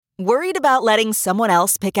Worried about letting someone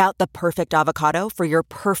else pick out the perfect avocado for your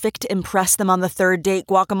perfect impress them on the third date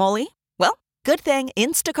guacamole? Well, good thing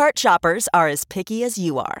Instacart shoppers are as picky as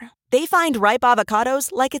you are. They find ripe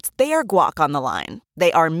avocados like it's their guac on the line.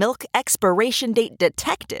 They are milk expiration date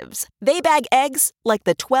detectives. They bag eggs like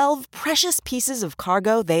the 12 precious pieces of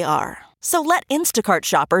cargo they are. So let Instacart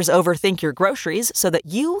shoppers overthink your groceries so that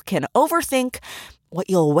you can overthink what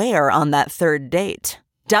you'll wear on that third date.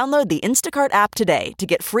 Download the Instacart app today to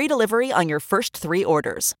get free delivery on your first 3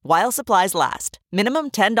 orders, while supplies last.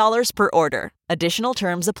 Minimum $10 per order. Additional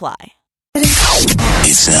terms apply.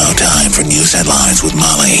 It's now time for news headlines with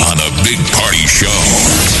Molly on the Big Party Show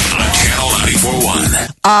on Channel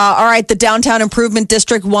 94.1. All right, the Downtown Improvement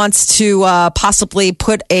District wants to possibly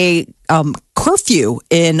put a curfew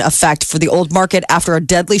in effect for the Old Market after a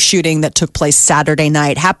deadly shooting that took place Saturday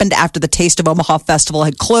night. Happened after the Taste of Omaha Festival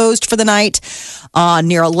had closed for the night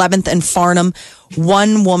near 11th and Farnham.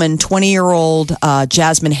 One woman, 20-year-old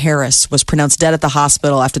Jasmine Harris, was pronounced dead at the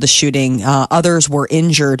hospital after the shooting. Others were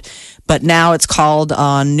injured, but now it's called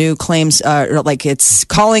on new claims, like it's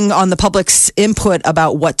calling on the public's input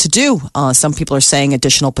about what to do. Some people are saying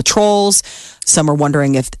additional patrols. Some are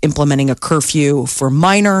wondering if implementing a curfew for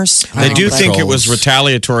minors. They do think it was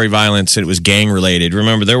retaliatory violence. It was gang related.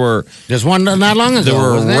 Remember, there's one not long ago.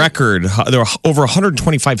 There were over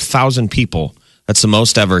 125,000 people. That's the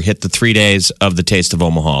most ever hit the 3 days of the Taste of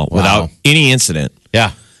Omaha without any incident.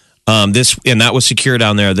 Yeah. And that was secure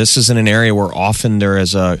down there. This is in an area where often there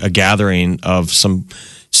is a gathering of some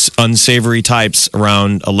unsavory types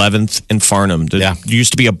around 11th and Farnham. There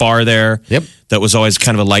used to be a bar there that was always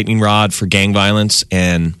kind of a lightning rod for gang violence.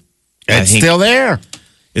 And it's still there.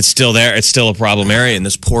 It's still there. It's still a problem area. And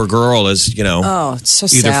this poor girl is, it's so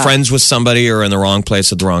either sad. friends with somebody or in the wrong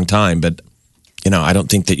place at the wrong time. But, I don't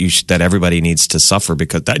think that that everybody needs to suffer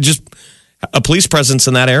because that just a police presence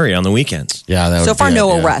in that area on the weekends. Yeah. So far,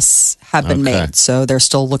 no arrests have been made. So they're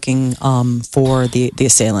still looking for the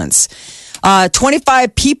assailants.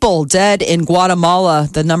 25 people dead in Guatemala.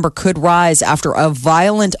 The number could rise after a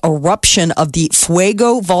violent eruption of the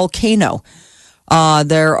Fuego volcano.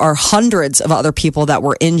 There are hundreds of other people that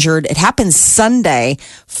were injured. It happened Sunday.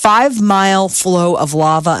 5-mile flow of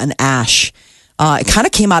lava and ash. It kind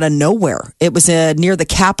of came out of nowhere. It was near the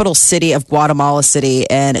capital city of Guatemala City,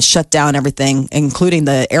 and it shut down everything, including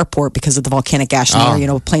the airport, because of the volcanic ash.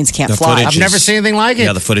 Planes can't fly. I've never seen anything like it.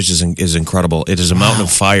 Yeah, the footage is incredible. It is a mountain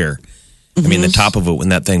of fire. I mean, the top of it, when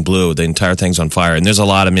that thing blew, the entire thing's on fire. And there's a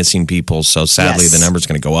lot of missing people, so sadly, the number's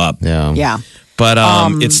going to go up. Yeah. But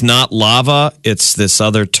it's not lava. It's this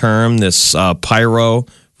other term, this pyro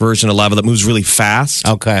version of lava that moves really fast.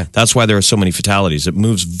 Okay. That's why there are so many fatalities. It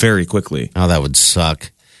moves very quickly. Oh, that would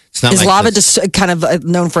suck. It's not Is lava just kind of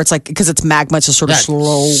known for because it's magma, it's just sort of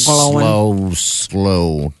slow glowing?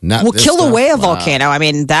 Slow. Kilauea volcano, I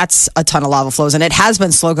mean, that's a ton of lava flows, and it has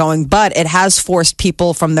been slow going, but it has forced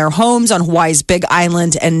people from their homes on Hawaii's Big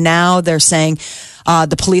Island, and now they're saying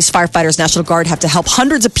the police, firefighters, National Guard have to help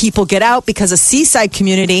hundreds of people get out because a seaside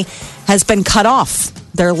community has been cut off.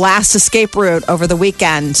 Their last escape route over the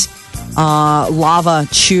weekend, lava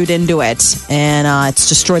chewed into it, and it's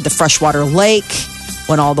destroyed the freshwater lake.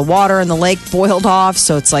 When all the water in the lake boiled off,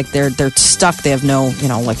 so it's like they're stuck. They have no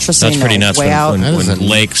electricity. That's pretty nuts when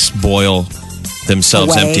lakes boil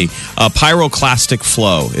themselves empty. Pyroclastic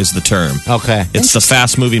flow is the term. Okay, it's the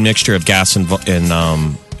fast-moving mixture of gas and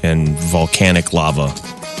volcanic lava.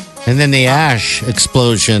 And then the ash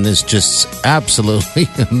explosion is just absolutely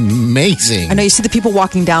amazing. I know you see the people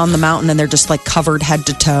walking down the mountain and they're just like covered head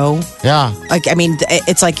to toe. Yeah.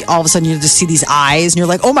 It's like all of a sudden you just see these eyes and you're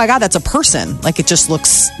like, oh my God, that's a person. Like it just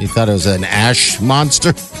looks. You thought it was an ash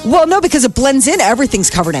monster? Well, no, because it blends in.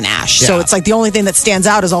 Everything's covered in ash. Yeah. So it's like the only thing that stands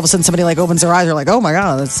out is all of a sudden somebody like opens their eyes. They're like, oh my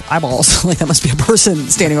God, that's eyeballs. Like that must be a person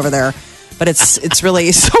standing over there. But it's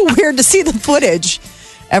really so weird to see the footage.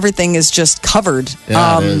 Everything is just covered.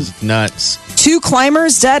 Yeah, it is nuts. 2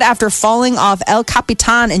 climbers dead after falling off El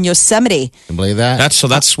Capitan in Yosemite. Can you believe that?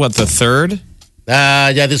 That's what, the third?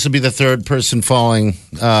 This would be the third person falling.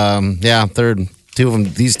 Third. 2 of them.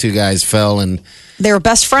 These 2 guys fell and they were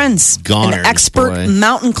best friends. Goners, and expert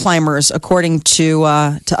mountain climbers, according to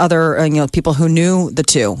other people who knew the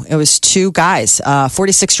 2. It was 2 guys,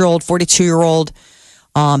 46-year-old, 42-year-old.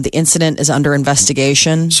 The incident is under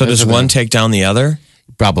investigation. So does one take down the other?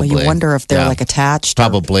 Probably. Well, you wonder if they're attached.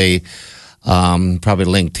 Probably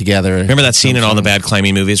linked together. Remember that scene in all the bad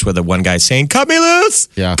climbing movies where the one guy's saying, cut me loose!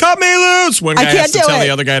 Yeah. Cut me loose! One guy has to tell the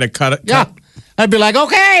other guy to cut it. Yeah. I'd be like,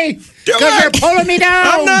 okay, because you're pulling me down.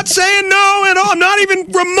 I'm not saying no at all. I'm not even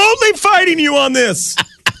remotely fighting you on this.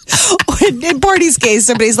 In Party's case,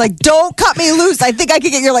 somebody's like, "Don't cut me loose. I think I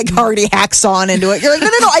could get your like Hardy hacksaw into it." You're like,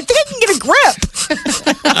 "No. I think I can get a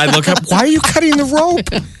grip." I look up. Why are you cutting the rope?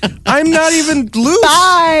 I'm not even loose.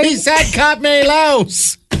 Bye. He said, "Cut me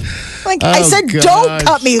loose." Like I said, gosh. "Don't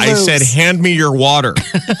cut me I loose." said, "Hand me your water,"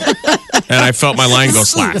 and I felt my line go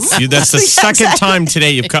slack. That's the second time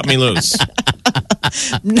today you've cut me loose.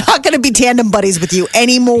 I'm not going to be tandem buddies with you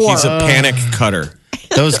anymore. He's a panic cutter.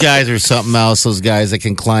 Those guys are something else. Those guys that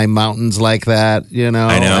can climb mountains like that, you know.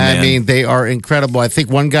 I know, man. mean, they are incredible. I think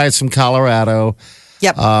one guy's from Colorado.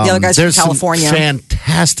 Yep. The other guy's from There's California. some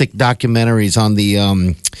fantastic documentaries on the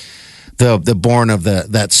born of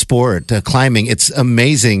that sport, climbing. It's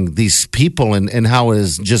amazing, these people and how it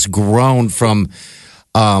has just grown from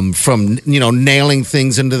nailing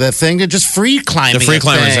things into the thing to just free climbing. The free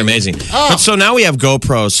climbers are amazing. Oh. But so now we have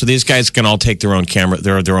GoPros, so these guys can all take their own camera,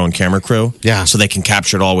 their own camera crew. Yeah. So they can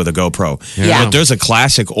capture it all with a GoPro. Yeah. But there's a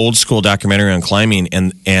classic old school documentary on climbing,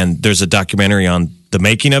 and there's a documentary on the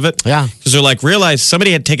making of it. Yeah. Because they're like, realize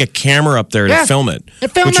somebody had to take a camera up there to Yeah. film it. They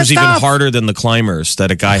film which the was even stuff. harder than the climbers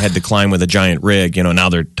that a guy had to climb with a giant rig. Now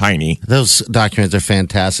they're tiny. Those documentaries are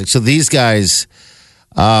fantastic. So these guys,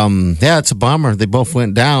 it's a bummer. They both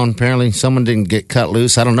went down. Apparently, someone didn't get cut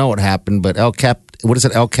loose. I don't know what happened, but El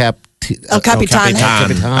Capitan. El Capitan. El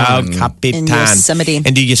Capitan. In Yosemite.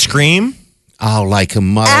 And do you scream? Oh, like a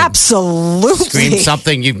mother. Absolutely. Scream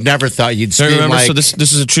something you've never thought you'd So scream remember, like. so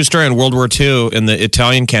this is a true story. In World War II, in the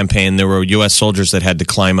Italian campaign, there were U.S. soldiers that had to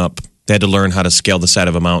climb up. They had to learn how to scale the side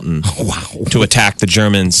of a mountain to attack the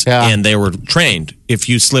Germans. Yeah. And they were trained. If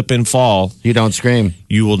you slip and fall, You don't scream.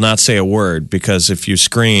 you will not say a word because if you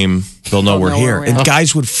scream, they'll know we're here. And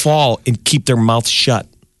guys would fall and keep their mouth shut.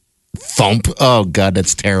 Thump. Oh, God,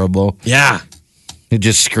 that's terrible. Yeah. You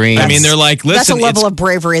just scream. I mean, they're like, listen. That's a level it's- of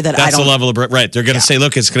bravery that I That's don't. a level of right. They're going to say,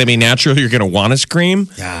 look, it's going to be natural. You're going to want to scream.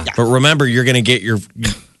 Yeah. But remember, you're going to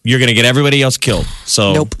get everybody else killed.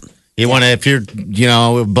 So Nope. You want to, if you're,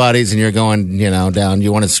 with buddies and you're going, down,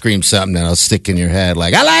 you want to scream something that'll stick in your head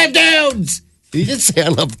like, I love dudes. Did you just say I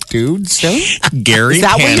love dudes? Gary Is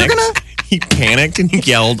that what panicked. you're gonna- He panicked and he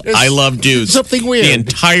yelled, I love dudes. something weird. The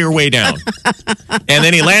entire way down. And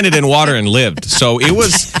then he landed in water and lived. So it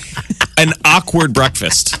was an awkward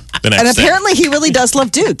breakfast the next And day. apparently, he really does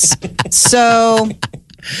love dudes. So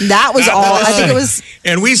that was all. I think it was.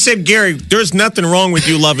 And we said, Gary, there's nothing wrong with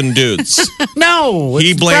you loving dudes. No.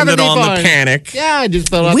 He it's blamed gotta it be on fun. the panic. Yeah, I just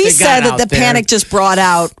felt like We they said got that out the there. panic just brought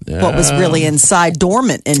out what was really inside,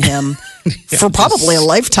 dormant in him, for probably a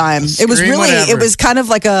lifetime. It was Scream really. whatever. It was kind of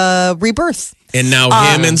like a rebirth. And now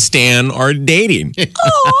him and Stan are dating.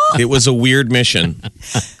 It was a weird mission.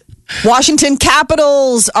 Washington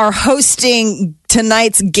Capitals are hosting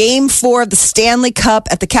tonight's Game 4 of the Stanley Cup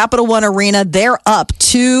at the Capital One Arena. They're up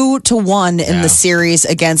 2-1 in the series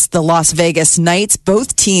against the Las Vegas Knights.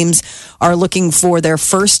 Both teams are looking for their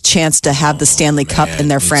first chance to have the Stanley Cup in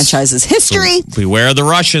their franchise's history. Beware the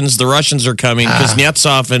Russians. The Russians are coming.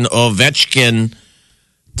 Kuznetsov and Ovechkin,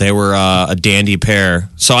 they were a dandy pair.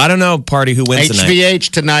 So I don't know, Party, who wins tonight.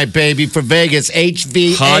 HVH tonight, baby, for Vegas.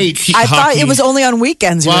 HVH. I thought it was only on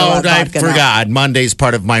weekends. You were Well, allowed I vodka now. forgot. Monday's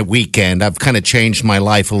part of my weekend. I've kind of changed my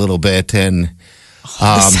life a little bit, and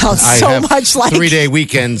sounds I so have much like 3-day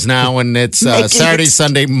weekends now, and it's Making Saturday, it-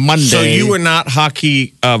 Sunday, Monday. So you were not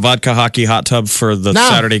vodka hockey hot tub for the No.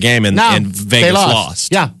 Saturday game, and No. Vegas They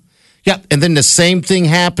lost. Yeah, and then the same thing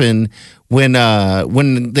happened when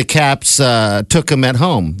the Caps took them at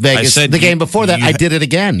home. Vegas. said The game before that, you- I did it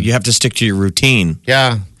again. You have to stick to your routine.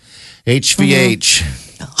 Yeah, HVH.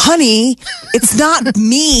 Honey, it's not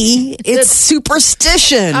me. It's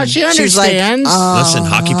superstition. Oh, she She's like, understands. Listen,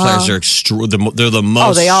 hockey players are they're the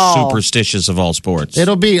most they all- superstitious of all sports.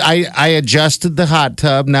 It'll be. I adjusted the hot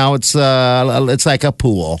tub. Now it's like a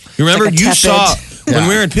pool. You remember like a you tepid- saw when Yeah.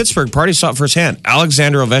 we were in Pittsburgh, Party saw it firsthand.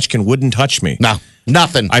 Alexander Ovechkin wouldn't touch me. No,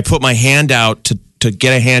 nothing. I put my hand out to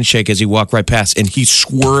get a handshake as he walked right past, and he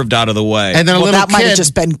swerved out of the way. and then a well, little that might have kid,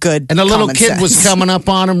 just been good. and a little common kid was sense. coming up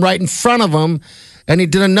on him right in front of him, and he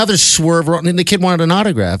did another swerve. And the kid wanted an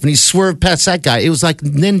autograph, and he swerved past that guy. It was like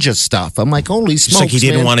ninja stuff. I'm like, holy smokes! It's like he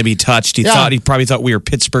didn't man. want to be touched. He Yeah. probably thought we were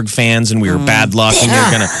Pittsburgh fans and we were bad luck and we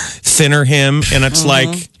were going to thinner him. And it's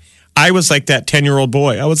like, I was like that 10-year-old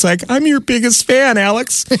boy. I was like, I'm your biggest fan,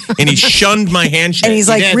 Alex. And he shunned my handshake. And he's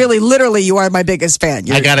He like, did. really, literally, you are my biggest fan.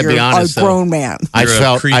 You're, I gotta be you're honest, a though. grown man. I You're a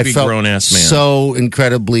felt creepy grown-ass man. so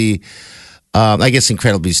incredibly. I guess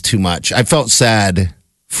incredibly is too much. I felt sad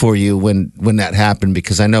for you when that happened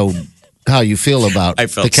because I know how you feel about. I the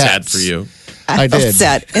felt Caps. sad for you. I felt did.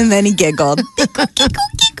 sad. And then he giggled.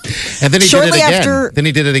 And then he Shortly did it again. after- Then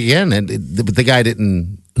he did it again, and the guy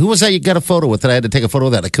didn't. Who was that you got a photo with? That I had to take a photo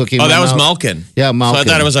of that, a cookie. in Oh, my that was mouth? Malkin. Yeah, Malkin. So I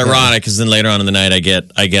thought it was Yeah. ironic because then later on in the night, I get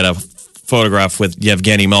a photograph with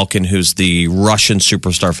Yevgeny Malkin, who's the Russian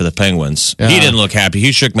superstar for the Penguins. Yeah. He didn't look happy.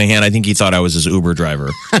 He shook my hand. I think he thought I was his Uber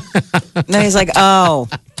driver. Then he's like, oh.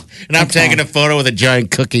 And I'm taking a photo with a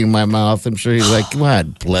giant cookie in my mouth. I'm sure he's like,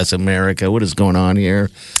 "What? Bless America! What is going on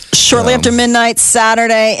here?" Shortly after midnight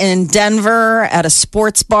Saturday in Denver at a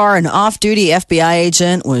sports bar, an off-duty FBI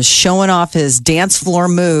agent was showing off his dance floor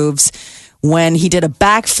moves. When he did a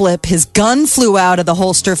backflip, his gun flew out of the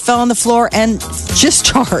holster, fell on the floor, and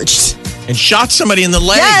discharged. And shot somebody in the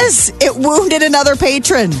leg. Yes, it wounded another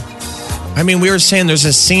patron. I mean, we were saying there's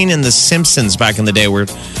a scene in The Simpsons back in the day where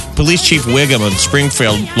Police Chief Wiggum of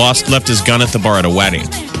Springfield left his gun at the bar at a wedding.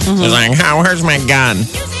 He's like, where's my gun?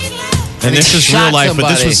 And this he is real shot life,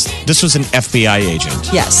 but somebody. this was an FBI agent.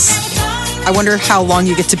 Yes. I wonder how long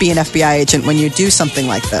you get to be an FBI agent when you do something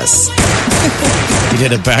like this. He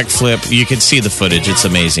did a backflip. You can see the footage. It's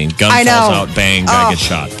amazing. Gun I know. falls out, bang, guy gets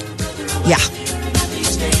shot. Yeah.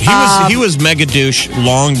 He was mega douche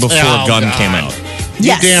long before Oh, Gun God. came out.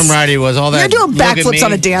 Yes. You damn right he was. All that. You're doing look at backflips me.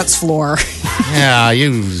 on a dance floor. Yeah,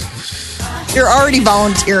 you. You're already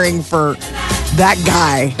volunteering for that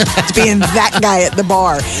guy, to being that guy at the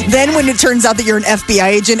bar. Then when it turns out that you're an FBI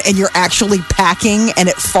agent and you're actually packing and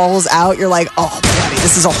it falls out, you're like, oh, buddy,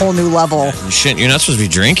 this is a whole new level. Shit, you're not supposed to be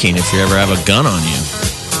drinking if you ever have a gun on you.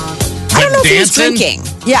 I don't know if he was dancing? drinking.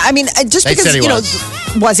 Yeah, I mean, just They because, said he you know,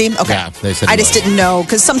 was. he? Okay. Yeah, they said he I just was. didn't know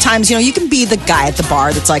because sometimes, you know, you can be the guy at the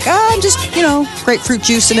bar that's like, oh, I'm just, you know, grapefruit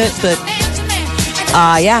juice in it. But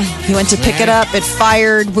yeah, he went to pick it up. It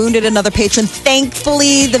fired, wounded another patron.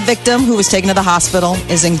 Thankfully, the victim who was taken to the hospital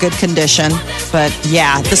is in good condition. But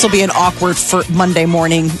yeah, this will be an awkward for Monday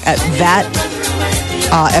morning at that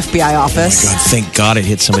FBI office. God, thank God it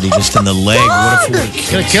hit somebody just in the leg. What if it would have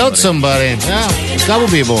Could have killed somebody. Yeah, a couple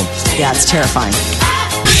people. Yeah, it's terrifying.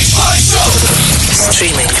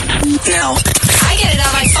 Streaming now. I get it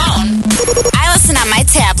on my phone. I listen on my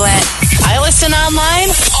tablet. I listen online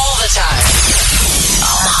All the time.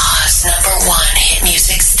 Omaha's #1 hit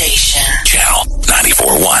music station. Channel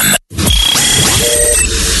 94.1.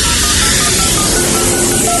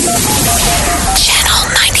 Channel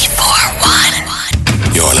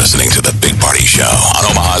 94.1. You're listening to The Big Party Show on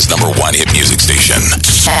Omaha's #1 hit music station.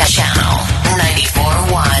 Channel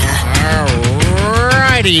 94.1.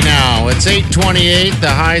 Alrighty now. It's 8:28. The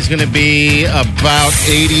high is going to be about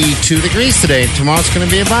 82 degrees today. Tomorrow's going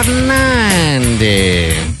to be about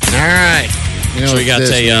 90. All right. You know So we what got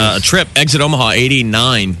this a means. trip, exit Omaha,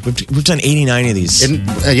 89. We've done 89 of these.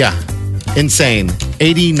 Yeah. Insane.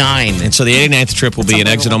 89. And so the 89th trip will be in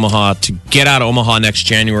exit Omaha to get out of Omaha next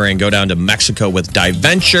January and go down to Mexico with Dive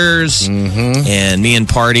Ventures and me and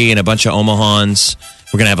Party and a bunch of Omahans.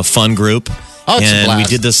 We're going to have a fun group. Oh, it's a and blast.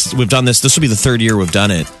 we did this. We've done this. This will be the third year we've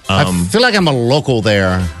done it. I feel like I'm a local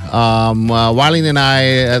there. Wiley and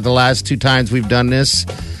I, the last two times we've done this,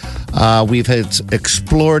 we've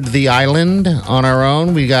explored the island on our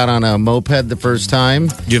own. We got on a moped the first time.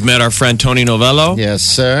 You've met our friend Tony Novello. Yes,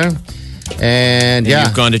 sir. And yeah,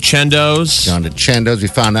 You've gone to Chendo's. gone to Chendo's. We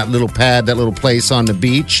found that little pad, that little place on the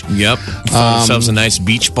beach. Yep. Found ourselves a nice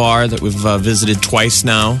beach bar that we've visited twice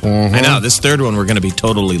now. I know. This third one, we're going to be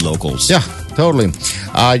totally locals. Yeah, totally.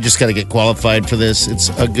 I just got to get qualified for this. It's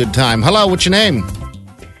a good time. Hello, what's your name?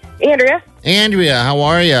 Andrea, Andrea, how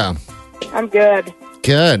are you? I'm good.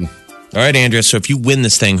 Good. All right, Andrea. So if you win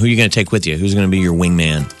this thing, who are you going to take with you? Who's going to be your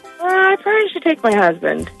wingman? I probably should take my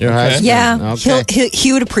husband. Your husband? Yeah, Okay.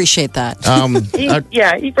 he would appreciate that.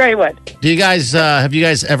 He probably would. Do you guys have you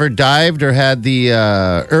guys ever dived or had the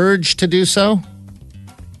urge to do so?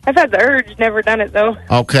 I've had the urge, never done it though.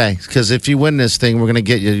 Okay, because if you win this thing, we're going to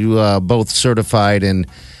get you both certified and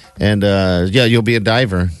yeah, you'll be a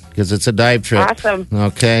diver because it's a dive trip. Awesome.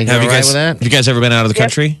 Okay, Have all you right guys? with that? Have you guys ever been out of the Yep.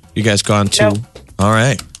 country? You guys gone to? No. All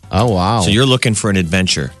right. Oh wow! So you're looking for an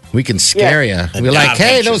adventure. We can scare you. We're like,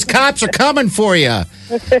 hey, adventure. those cops are coming for you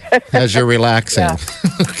as you're relaxing.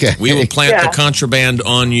 Okay. We will plant Yeah. the contraband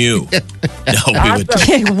on you. No, we would.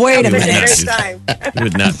 Awesome. Wait a Have minute. great time. We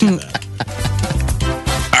would not do that.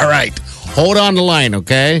 All right. Hold on the line,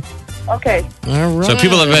 okay? Okay. All right. So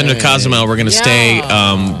people that have been to Cozumel, we're going to stay.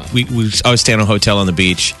 We always stay in a hotel on the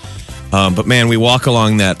beach, but man, we walk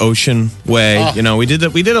along that ocean way. Oh. You know, we did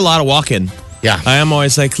that. We did a lot of walking. Yeah. I am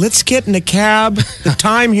always like, let's get in a cab. The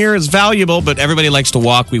time here is valuable, but everybody likes to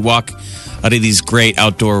walk. We walk out of these great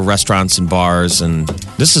outdoor restaurants and bars, and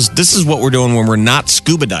this is what we're doing when we're not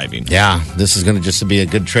scuba diving. Yeah, this is going to just be a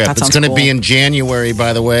good trip. That It's sounds going to be cool. in January,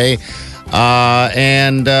 by the way.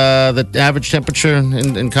 And the average temperature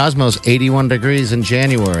in Cosmos, 81 degrees in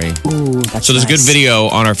January. Ooh, that's So there's a good nice. video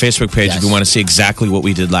on our Facebook page if Yes. you want to see exactly what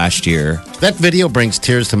we did last year. That video brings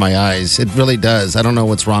tears to my eyes. It really does. I don't know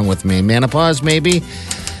what's wrong with me. Menopause, maybe?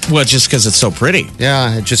 Well, just because it's so pretty.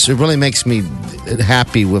 Yeah, it really makes me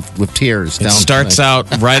happy with tears. It starts out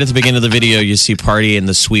right at the beginning of the video. You see Party and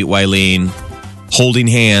the sweet Wileen holding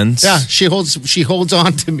hands. Yeah, she holds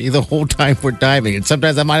on to me the whole time we're diving. And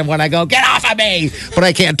sometimes I might want to go, get off of me, but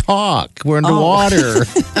I can't talk. We're underwater.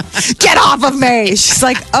 Get off of me. She's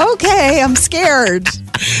like, okay, I'm scared.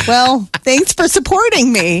 Well, thanks for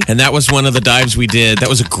supporting me. And that was one of the dives we did. That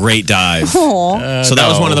was a great dive. Aw. So that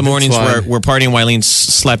was one of the it's mornings fun. where Party and Wileen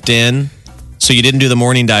slept in. So you didn't do the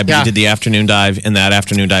morning dive, but Yeah. you did the afternoon dive. And that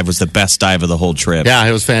afternoon dive was the best dive of the whole trip. Yeah,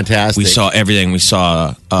 it was fantastic. We saw everything. We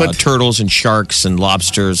saw turtles and sharks and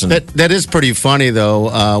lobsters. And That is pretty funny,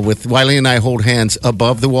 though. With Wiley and I hold hands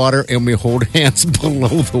above the water and we hold hands below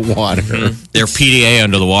the water. they're PDA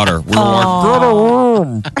under the water. We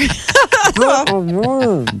were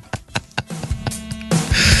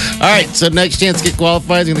All right, so next chance to get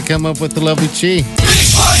qualified is going to come up with the lovely Chi.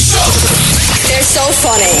 They're so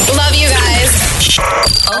funny. Love you guys.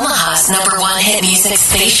 Omaha's number one hit music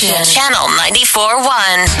station. Channel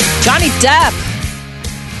 94.1. Johnny Depp.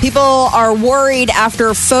 People are worried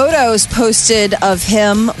after photos posted of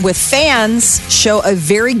him with fans show a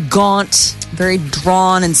very gaunt, very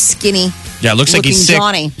drawn and skinny. Yeah, it looks like he's sick.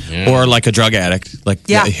 Johnny. Or like a drug addict. Like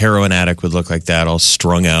Yeah. a heroin addict would look like that, all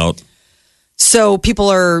strung out. So people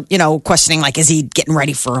are, questioning, like, is he getting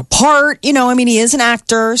ready for a part? He is an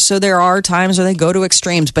actor. So there are times where they go to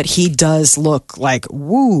extremes, but he does look like,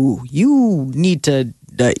 woo, you need to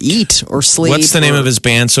eat or sleep. What's the name of his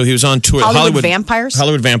band? So he was on tour. Hollywood Vampires?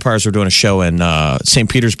 Hollywood Vampires were doing a show in St.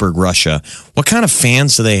 Petersburg, Russia. What kind of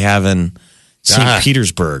fans do they have in St.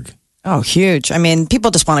 Petersburg? Oh, huge. I mean,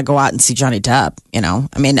 people just want to go out and see Johnny Depp,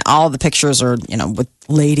 all the pictures are, with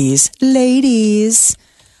ladies. He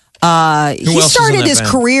else is in started that his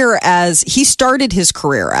band? career as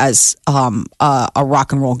a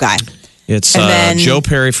rock and roll guy. It's And then- Joe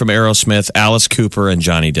Perry from Aerosmith, Alice Cooper, and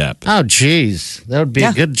Johnny Depp. Oh, geez. That would be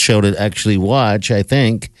a good show to actually watch, I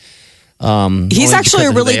think. He's actually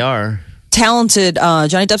a really They are. talented.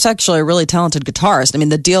 Johnny Depp's actually a really talented guitarist. I mean,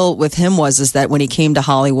 the deal with him is that when he came to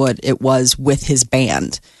Hollywood, it was with his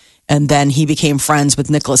band, and then he became friends with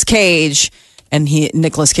Nicolas Cage. And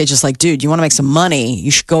Nicolas Cage is like, dude, you want to make some money? You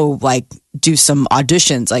should go do some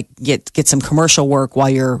auditions, get some commercial work while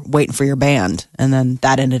you're waiting for your band. And then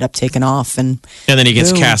that ended up taking off. And then he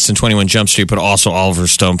gets boom. cast in 21 Jump Street, but also Oliver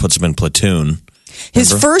Stone puts him in Platoon.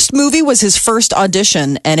 His first movie was his first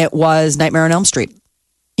audition, and it was Nightmare on Elm Street.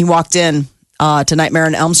 He walked in to Nightmare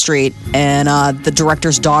on Elm Street, and the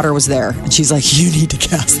director's daughter was there. And she's like, you need to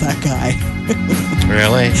cast that guy.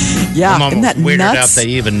 Really? Yeah, I'm isn't that weirded nuts? out they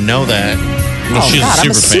even know that. Well, she's God, I'm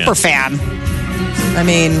a a super fan. I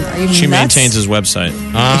mean, are you She nuts? maintains his website.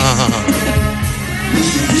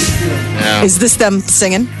 Yeah. Is this them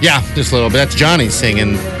singing? Yeah, just a little bit. That's Johnny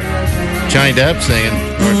singing. Johnny Depp singing.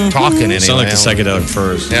 Or talking anyway. Sound like the psychedelic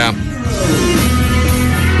furs. Yeah.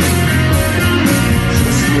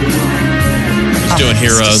 He's doing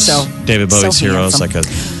he's Heroes. just David Bowie's so Heroes. handsome. Like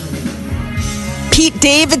a Pete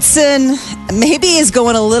Davidson maybe is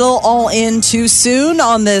going a little all in too soon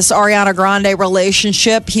on this Ariana Grande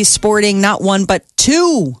relationship. He's sporting not one, but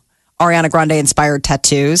two Ariana Grande inspired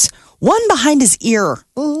tattoos. One behind his ear.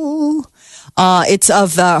 Ooh. It's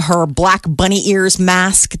of her black bunny ears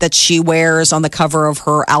mask that she wears on the cover of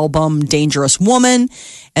her album Dangerous Woman.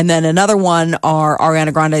 And then another one are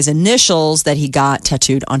Ariana Grande's initials that he got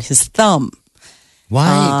tattooed on his thumb. Why?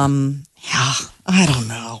 Yeah, I don't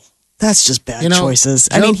know. That's just bad You know, choices.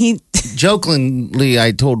 I mean, Jokingly,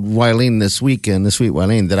 I told Wileen this weekend, the sweet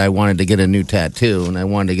Wileen, that I wanted to get a new tattoo and I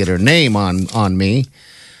wanted to get her name on me,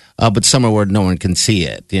 but somewhere where no one can see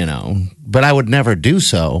it, But I would never do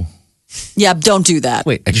so. yeah, don't do that.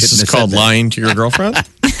 Wait, I This shouldn't is have said called that. lying to your girlfriend?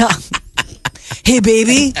 Hey,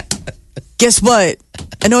 baby, guess what?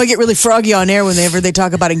 I know I get really froggy on air whenever they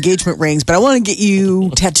talk about engagement rings, but I want to get you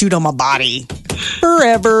tattooed on my body.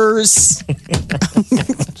 Forevers.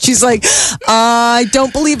 She's like, I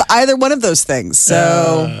don't believe either one of those things.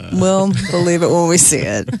 So we'll believe it when we see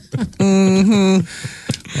it.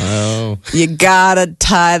 Oh. You gotta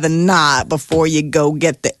tie the knot before you go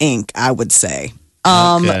get the ink, I would say.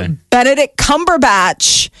 Okay. Benedict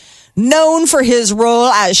Cumberbatch, known for his role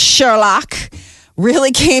as Sherlock,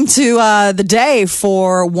 really came to the day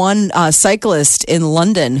for one cyclist in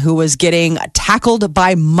London who was getting tackled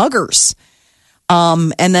by muggers.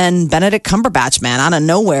 And then Benedict Cumberbatch, man, out of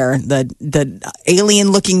nowhere, the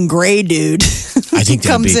alien-looking gray dude. I think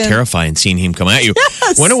that'd be terrifying seeing him come at you.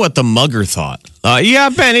 Yes. Wonder what the mugger thought. Yeah,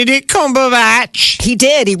 Benedict Cumberbatch. He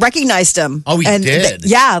did. He recognized him. Oh, he did?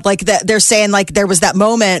 They're saying like there was that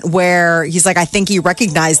moment where he's like, I think he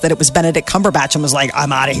recognized that it was Benedict Cumberbatch and was like,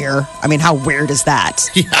 I'm out of here. I mean, how weird is that?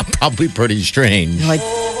 Yeah, probably pretty strange. You're like,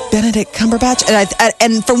 Benedict Cumberbatch?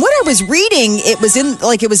 And from what I was reading, it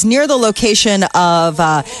was near the location of,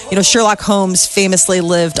 Sherlock Holmes famously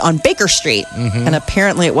lived on Baker Street. Mm-hmm. And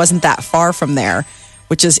apparently it wasn't that far from there,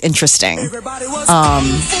 which is interesting.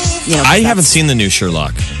 I haven't seen the new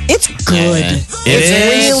Sherlock. It's good.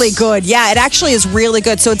 It's really good. Yeah, it actually is really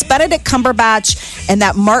good. So it's Benedict Cumberbatch and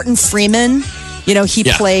that Martin Freeman. He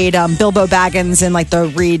played Bilbo Baggins in like the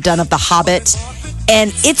redone of The Hobbit.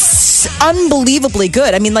 And it's unbelievably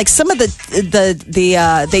good. I mean, like some of they've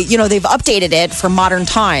updated it for modern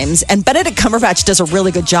times, and Benedict Cumberbatch does a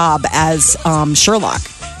really good job as Sherlock.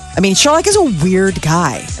 I mean, Sherlock is a weird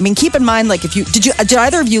guy. I mean, keep in mind, like did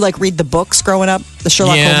either of you like read the books growing up, the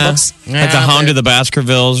Sherlock Holmes books? Like the Hound of the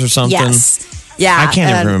Baskervilles or something. Yes. Yeah, I can't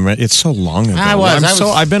even remember. It's so long ago.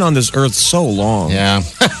 I've been on this earth so long. Yeah,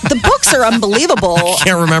 the books are unbelievable. I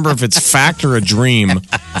can't remember if it's fact or a dream.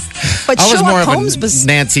 But I was Sherlock more Holmes of a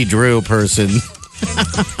Nancy Drew person.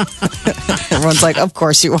 Everyone's like, of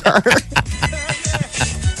course you are.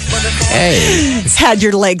 Hey, had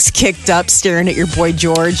your legs kicked up, staring at your Boy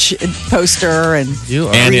George poster, and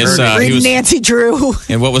reading Nancy Drew.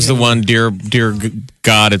 And what was the one? Dear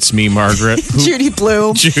God, it's me, Margaret. Judy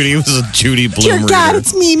Blume. Judy was a Judy Blume. Dear reader. God,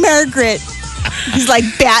 it's me, Margaret. He's like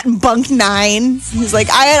Bat and Bunk 9. He's like,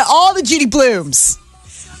 I had all the Judy Blooms.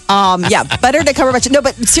 Better to Cumberbatch. No,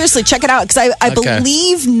 but seriously, check it out because I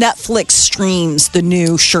believe Netflix streams the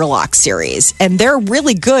new Sherlock series, and they're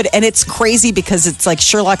really good. And it's crazy because it's like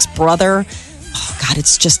Sherlock's brother. Oh God,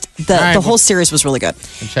 it's just the whole series was really good.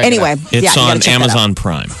 Anyway, it's on Amazon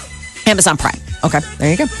Prime. Amazon Prime. Okay,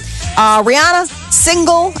 there you go. Rihanna,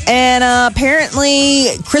 single, and apparently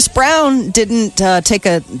Chris Brown didn't take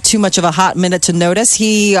too much of a hot minute to notice.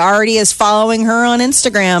 He already is following her on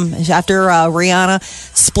Instagram after Rihanna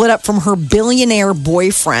split up from her billionaire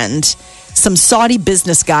boyfriend, some Saudi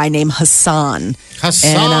business guy named Hassan.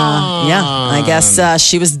 And I guess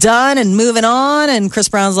she was done and moving on, and Chris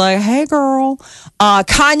Brown's like, hey, girl.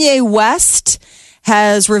 Kanye West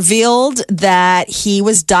has revealed that he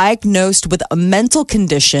was diagnosed with a mental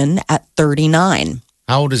condition at 39.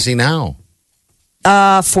 How old is he now?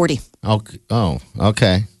 40. Okay. Oh,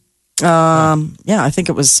 okay. I think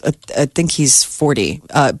it was. I think he's 40.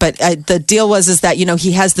 But the deal is that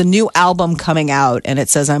he has the new album coming out, and it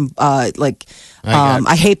says I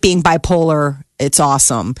hate being bipolar. It's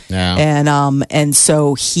awesome. Yeah. And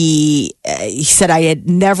so he said I had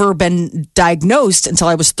never been diagnosed until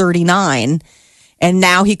I was 39. And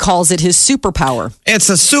now he calls it his superpower. It's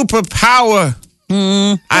a superpower.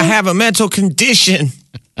 Mm-hmm. I have a mental condition.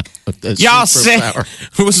 Y'all said,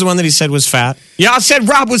 who was the one that he said was fat? Y'all said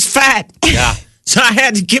Rob was fat. Yeah. So I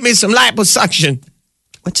had to give me some liposuction.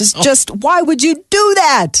 Which is just, why would you do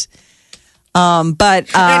that?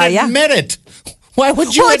 Admit it. Why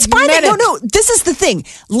would you it's fine. it? No, this is the thing.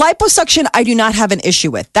 Liposuction, I do not have an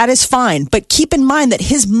issue with. That is fine. But keep in mind that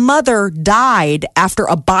his mother died after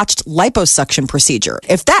a botched liposuction procedure.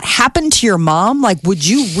 If that happened to your mom, like, would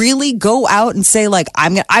you really go out and say, like,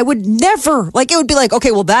 I would never, like, it would be like,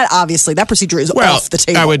 okay, well, that procedure is off the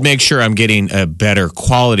table. I would make sure I'm getting a better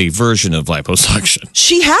quality version of liposuction.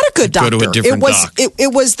 She had a good doctor. Go to a different doc.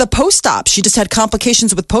 It was the post-op. She just had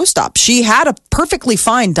complications with post-op. She had a perfectly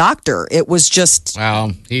fine doctor. It was just...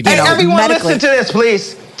 Well, hey, everyone, listen to this,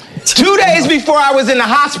 please. 2 days before I was in the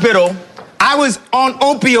hospital, I was on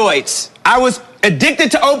opioids. I was addicted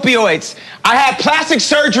to opioids. I had plastic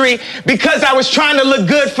surgery because I was trying to look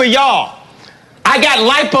good for y'all. I got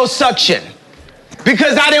liposuction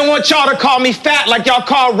because I didn't want y'all to call me fat like y'all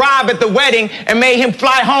called Rob at the wedding and made him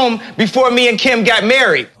fly home before me and Kim got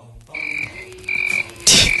married.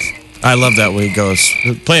 I love that way he goes.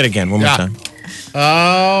 Play it again one more time.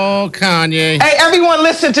 Oh, Kanye. Hey, everyone,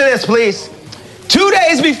 listen to this, please. 2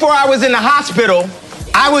 days before I was in the hospital,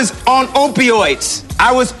 I was on opioids.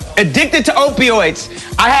 I was addicted to opioids.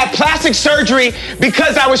 I had plastic surgery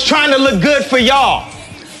because I was trying to look good for y'all.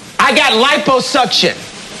 I got liposuction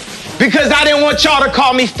because I didn't want y'all to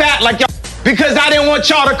call me fat like y'all. Because I didn't want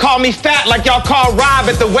y'all to call me fat like y'all called Rob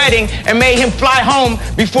at the wedding and made him fly home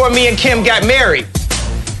before me and Kim got married.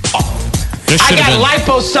 I got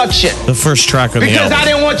liposuction. The first track of the album. Because I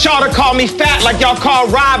didn't want y'all to call me fat like y'all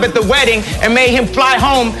called Rob at the wedding and made him fly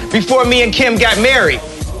home before me and Kim got married.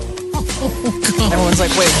 Everyone's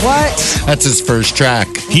like, wait, what? That's his first track.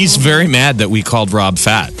 He's very mad that we called Rob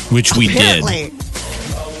fat, which we did. Apparently.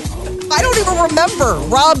 I don't even remember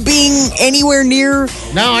Rob being anywhere near.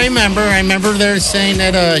 No, I remember. I remember they're saying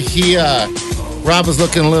that Rob was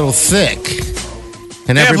looking a little thick.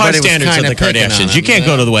 And They have high everybody was standards kind of of the picking on Kardashians. him. You can't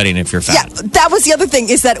go to the wedding if you're Yeah, fat. that was the other thing.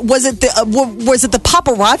 Is that was it the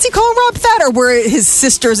paparazzi calling Rob fat, or were it his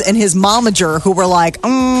sisters and his momager who were like,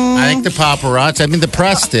 I think the paparazzi. I mean, the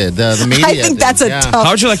press did. The media. I think that's did. a tough. How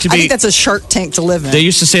would you like to I be- think that's a Shark Tank to live in. They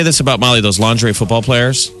used to say this about Molly, those lingerie football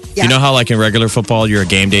players. Yeah. You know how, like in regular football, you're a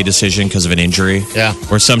game day decision because of an injury? Yeah.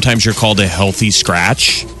 Or sometimes you're called a healthy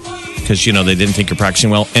scratch because, you know, they didn't think you're practicing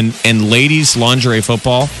well. And ladies' lingerie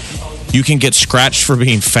football, you can get scratched for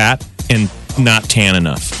being fat and not tan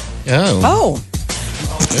enough. Oh.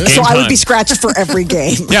 So I would be scratched for every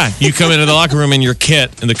game. Yeah, you come into the locker room in your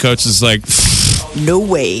kit, and the coach is like, No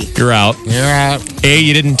way. you're out. You're out. A,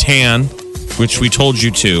 you didn't tan, which we told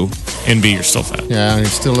you to, and B, you're still fat. Yeah,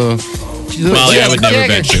 he's still a. Molly, I would never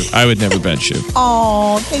bench you. I would never bench you.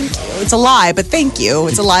 Oh, thank you. It's a lie, but thank you.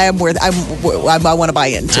 It's a lie I want to buy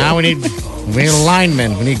into. Now we need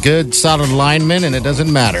linemen. We need good, solid linemen, and it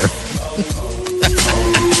doesn't matter.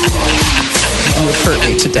 You have hurt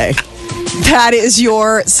me today. That is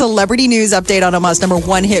your celebrity news update on Omaha's number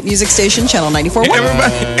one hit music station, Channel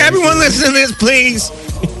 94.1. Everyone listen to this, please.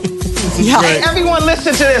 Yeah. Hey, everyone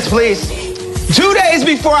listen to this, please. 2 days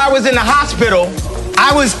before I was in the hospital,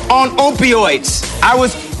 I was on opioids. I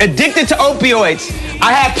was addicted to opioids.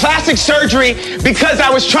 I had plastic surgery because I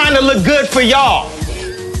was trying to look good for y'all.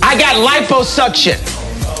 I got liposuction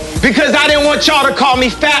because I didn't want y'all to call me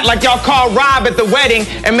fat like y'all called Rob at the wedding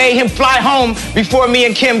and made him fly home before me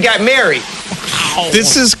and Kim got married.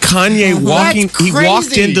 This is Kanye walking. That's He walked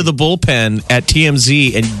crazy. into the bullpen at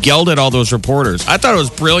TMZ and yelled at all those reporters. I thought it was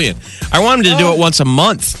brilliant. I want him to do it once a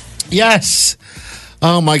month. Yes.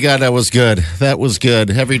 Oh my God, that was good. That was good.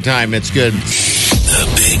 Every time it's good. The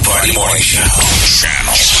Big Party Morning Show.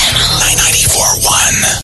 Channel 94.1.